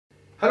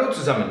Hallo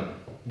zusammen,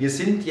 wir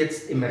sind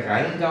jetzt im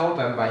Rheingau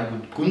beim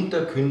Weingut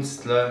Gunter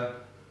Künstler,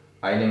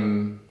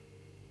 einem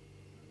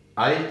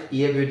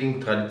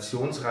altehrwürdigen,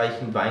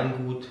 traditionsreichen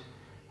Weingut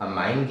am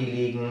Main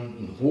gelegen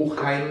in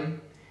Hochheim.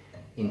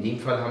 In dem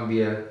Fall haben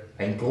wir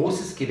ein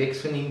großes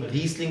Gewächs von ihm,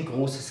 Riesling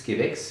großes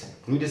Gewächs,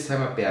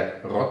 Rüdesheimer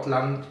Berg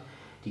Rottland.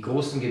 Die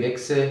großen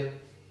Gewächse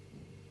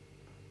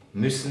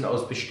müssen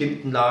aus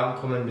bestimmten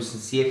Lagen kommen, müssen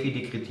sehr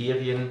viele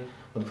Kriterien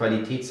und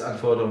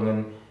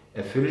Qualitätsanforderungen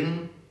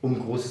erfüllen, um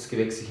großes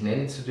Gewächs sich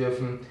nennen zu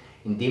dürfen.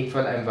 In dem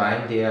Fall ein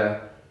Wein,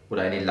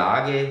 oder eine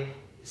Lage,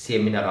 sehr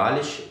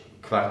mineralisch,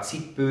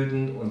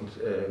 Quarzitböden und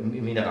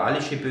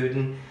mineralische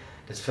Böden.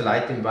 Das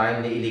verleiht dem Wein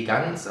eine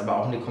Eleganz, aber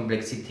auch eine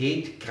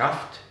Komplexität,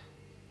 Kraft,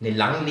 eine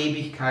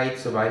Langlebigkeit.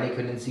 So Weine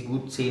können Sie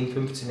gut 10,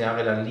 15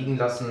 Jahre lang liegen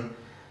lassen.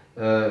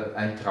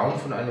 Ein Traum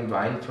von einem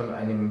Wein, von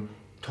einem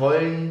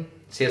tollen,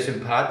 sehr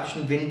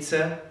sympathischen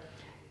Winzer,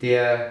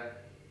 der,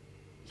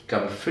 ich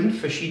glaube, 5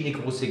 verschiedene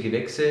große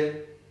Gewächse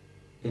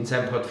in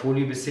seinem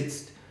Portfolio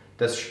besitzt.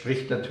 Das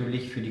spricht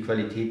natürlich für die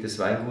Qualität des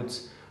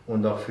Weinguts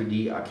und auch für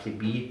die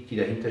Akribie, die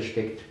dahinter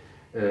steckt.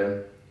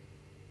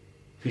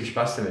 Viel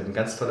Spaß damit, ein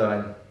ganz toller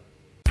Wein.